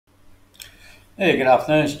Yeah, good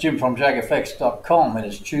afternoon. It's Jim from JAGfx.com. It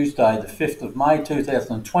is Tuesday, the 5th of May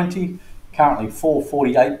 2020, currently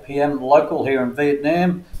 4:48 p.m. local here in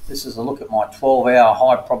Vietnam. This is a look at my 12-hour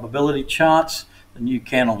high probability charts. The new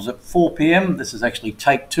candle's at 4 p.m. This is actually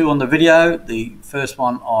take two on the video. The first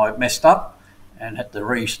one I messed up and had to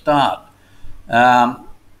restart.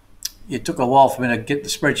 It took a while for me to get the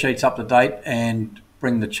spreadsheets up to date and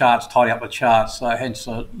bring the charts, tidy up the charts, so hence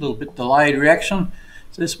a little bit delayed reaction.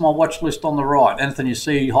 So this is my watch list on the right. Anything you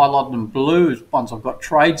see highlighted in blue is ones I've got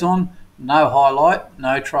trades on. No highlight,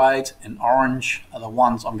 no trades, and orange are the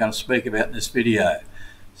ones I'm going to speak about in this video.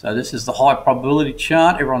 So this is the high probability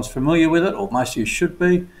chart. Everyone's familiar with it, or most of you should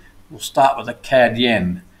be. We'll start with the CAD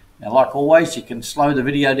yen. Now, like always, you can slow the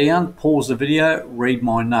video down, pause the video, read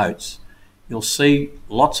my notes. You'll see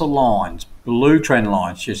lots of lines, blue trend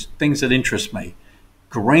lines, just things that interest me.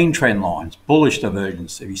 Green trend lines, bullish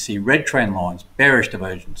divergence. If you see red trend lines, bearish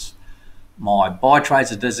divergence. My buy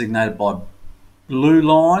trades are designated by blue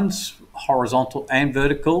lines, horizontal and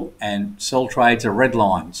vertical, and sell trades are red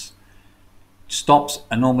lines. Stops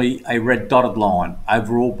are normally a red dotted line.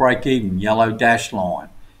 Overall break even, yellow dashed line.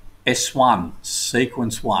 S1,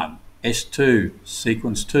 sequence 1. S2,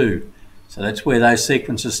 sequence 2. So that's where those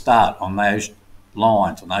sequences start, on those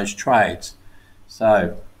lines, on those trades.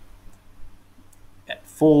 So at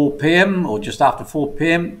 4 p.m. or just after 4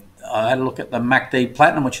 p.m, I had a look at the MACD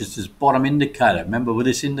Platinum, which is this bottom indicator. Remember, with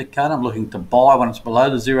this indicator, I'm looking to buy when it's below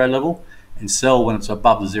the zero level and sell when it's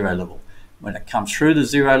above the zero level. When it comes through the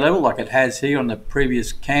zero level, like it has here on the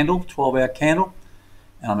previous candle, 12-hour candle,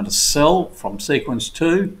 and I'm going to sell from sequence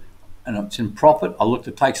 2, and it's in profit, I look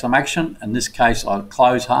to take some action. In this case, I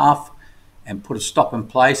close half and put a stop in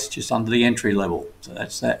place just under the entry level. So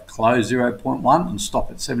that's that, close 0.1 and stop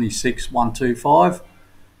at 76,125.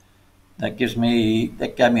 That gave me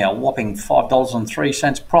a whopping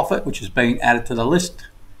 $5.03 profit, which has been added to the list,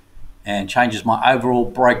 and changes my overall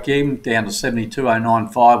break even down to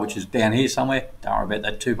 72,095, which is down here somewhere. Don't worry about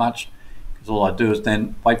that too much, because all I do is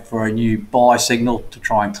then wait for a new buy signal to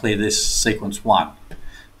try and clear this sequence 1.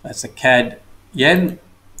 That's the CAD yen.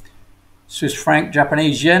 Swiss franc,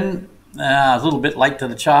 Japanese yen. I was a little bit late to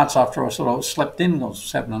the charts after I sort of slept in. I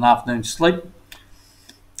was having an afternoon sleep.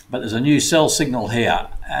 But there's a new sell signal here.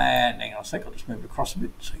 And hang on a sec, I'll just move it across a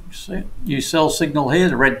bit so you can see it. New sell signal here,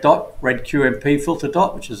 the red dot, red QMP filter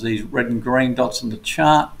dot, which is these red and green dots in the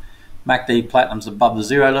chart. MACD Platinum's above the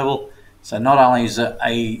zero level. So not only is it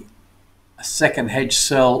a second hedge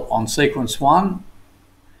sell on sequence 1,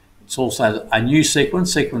 it's also a new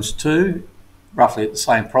sequence, sequence 2, roughly at the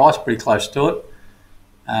same price, pretty close to it.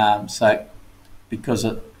 So because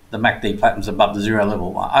the MACD Platinum's above the zero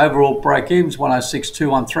level. My overall break even is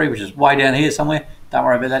 106,213, which is way down here somewhere. Don't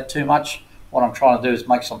worry about that too much. What I'm trying to do is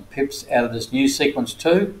make some pips out of this new sequence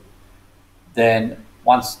 2. Then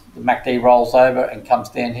once the MACD rolls over and comes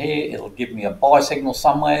down here, it'll give me a buy signal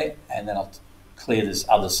somewhere, and then I'll clear this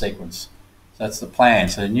other sequence. So that's the plan.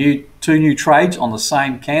 So two new trades on the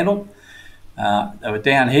same candle. They were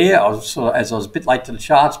down here. I was as I was a bit late to the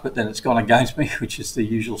charts, but then it's gone against me, which is the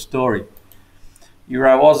usual story.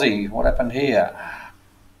 Euro Aussie, what happened here?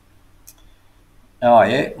 Oh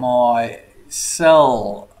yeah, my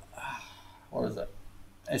sell, what is it?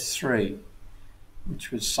 S3,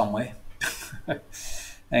 which was somewhere.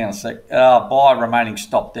 Hang on a sec. Buy remaining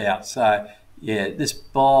stopped out. So yeah, this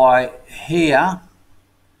buy here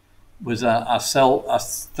was a sell, a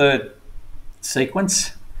third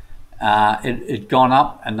sequence. It gone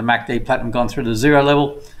up, and the MACD Platinum gone through the zero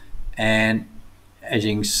level, and as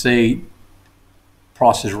you can see,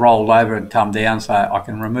 prices rolled over and come down, so I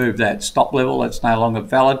can remove that stop level. That's no longer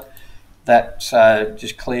valid. That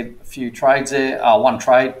just cleared a few trades there. One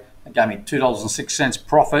trade, it gave me $2.06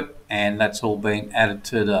 profit, and that's all been added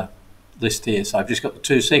to the list here. So I've just got the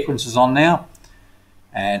two sequences on now,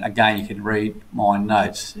 and again, you can read my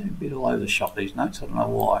notes. A bit all over the shop, these notes, I don't know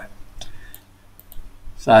why.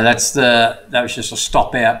 So that was just a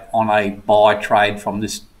stop out on a buy trade from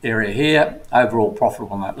this area here. Overall profit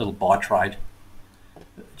on that little buy trade.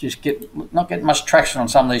 Just not getting much traction on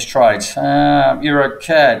some of these trades. Euro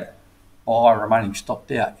CAD, buy remaining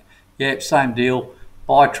stopped out. Yep, same deal.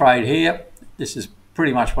 Buy trade here. This is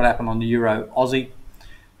pretty much what happened on the Euro Aussie.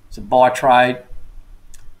 It's a buy trade,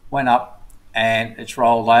 went up and it's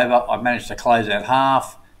rolled over. I managed to close out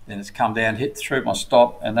half. Then it's come down, hit through my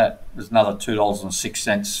stop, and that was another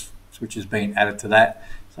 $2.06, which has been added to that.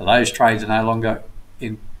 So those trades are no longer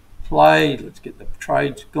in play. Let's get the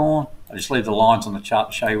trades gone. I just leave the lines on the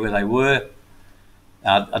chart to show you where they were.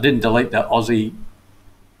 I didn't delete the Aussie,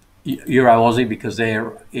 Euro Aussie, because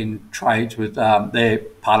they're in trades with, they're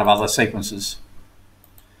part of other sequences.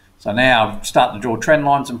 So now I'm starting to draw trend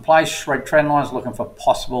lines in place, shred trend lines, looking for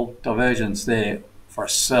possible divergence there for a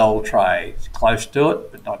sell trade. It's close to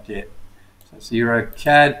it, but not yet. So it's Euro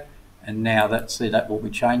CAD, and now that will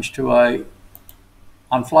be changed to a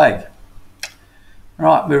unflag.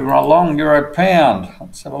 Right, moving right along, Euro Pound.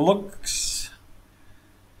 Let's have a look.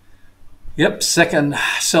 Yep, second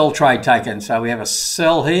sell trade taken. So we have a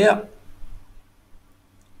sell here.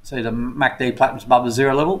 See the MACD platinum's above the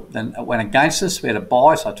zero level. Then it went against us. We had a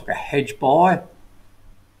buy, so I took a hedge buy.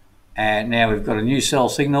 And now we've got a new sell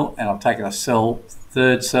signal, and I've taken a sell,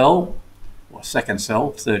 third sell, or second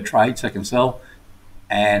sell, third trade, second sell.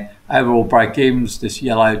 And overall break evens, this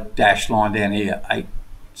yellow dashed line down here,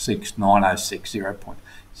 86906 0 point.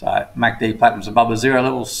 So MACD platinum's above the zero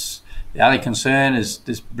levels. The only concern is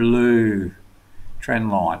this blue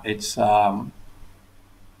trend line. It's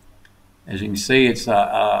as you can see, it's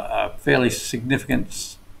a fairly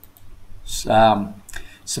significant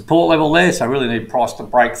support level there, so I really need price to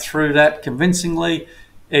break through that convincingly,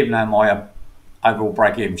 even though my overall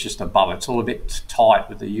break even is just above it. It's all a bit tight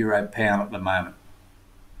with the Euro Pound at the moment.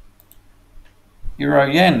 Euro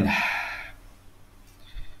Yen,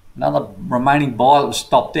 another remaining buy that was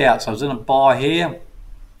stopped out. So I was in a buy here,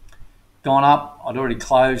 gone up, I'd already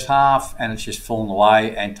closed half, and it's just fallen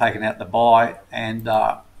away and taken out the buy, and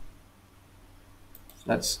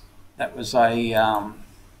that's the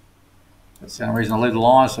only reason I leave the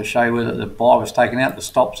line, so show you where the buy was taken out, the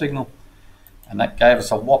stop signal, and that gave us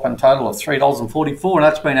a whopping total of $3.44, and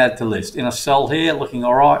that's been added to the list. In a sell here, looking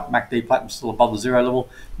all right. MACD platinum still above the zero level.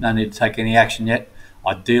 No need to take any action yet.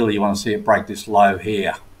 Ideally, you want to see it break this low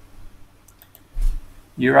here.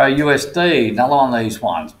 Euro USD, another one of these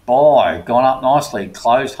ones. Buy, gone up nicely,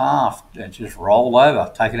 closed half, and just rolled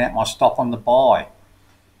over, taking out my stop on the buy.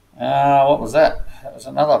 What was that? That was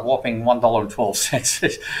another whopping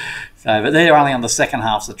 $1.12. So, but they're only on the second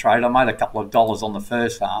half of the trade. I made a couple of dollars on the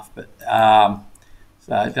first half, but so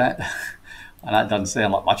I know it doesn't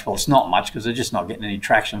sound like much. Well, it's not much because they're just not getting any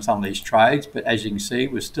traction on some of these trades. But as you can see,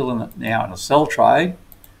 we're still now in a sell trade,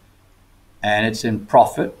 and it's in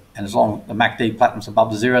profit. And as long as the MACD platinum's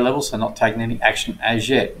above the zero level, so not taking any action as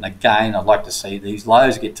yet. And again, I'd like to see these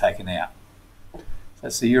lows get taken out. So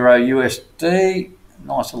that's the Euro USD.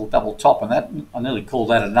 Nice little double top on that. I nearly called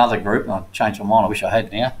that another group, and I changed my mind. I wish I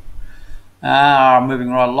had now. Moving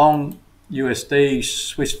right along, USD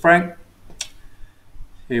Swiss franc.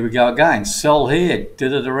 Here we go again. Sell here,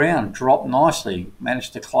 did it around, dropped nicely,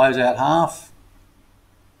 managed to close out half.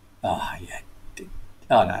 Oh yeah,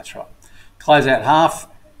 oh no, that's right. Close out half.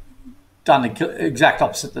 Done the exact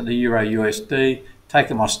opposite to the Euro USD.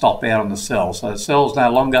 Taking my stop out on the sell. So the sell's no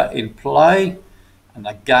longer in play. And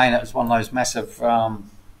again, it was one of those massive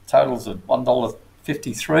totals of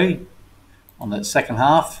 $1.53 on the second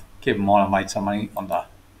half. Keep in mind, I made some money on the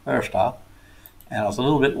first half. And I was a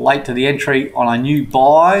little bit late to the entry on a new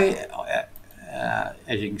buy.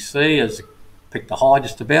 As you can see, as picked the high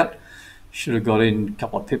just about. Should have got in a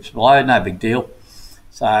couple of pips below, no big deal.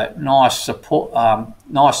 So nice support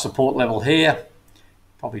level here.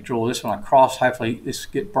 Probably draw this one across. Hopefully this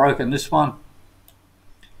get broken, this one.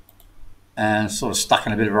 And sort of stuck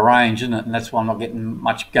in a bit of a range, isn't it? And that's why I'm not getting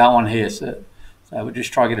much going here. So we'll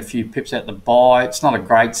just try to get a few pips out the buy. It's not a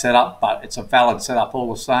great setup, but it's a valid setup all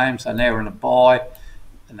the same. So now we're in a buy,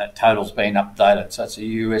 and that total's been updated. So it's a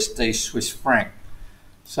USD Swiss franc.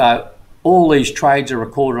 So all these trades are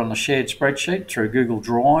recorded on the shared spreadsheet through Google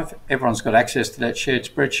Drive. Everyone's got access to that shared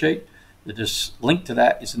spreadsheet. The link to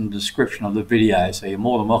that is in the description of the video, so you're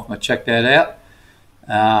more than welcome to check that out.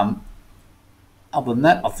 Other than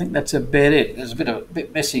that, I think that's about it. It's a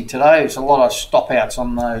bit messy today. There's a lot of stop outs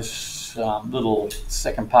on those little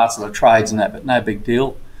second parts of the trades and that, but no big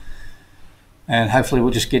deal. And hopefully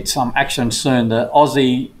we'll just get some action soon. The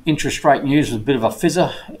Aussie interest rate news was a bit of a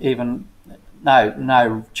fizzer. Even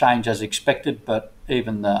no change as expected, but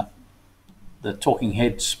even the talking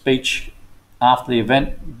head speech after the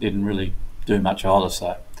event didn't really do much either.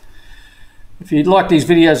 So if you'd like these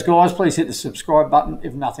videos, guys, please hit the subscribe button.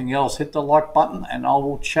 If nothing else, hit the like button, and I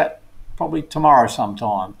will chat probably tomorrow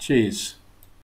sometime. Cheers.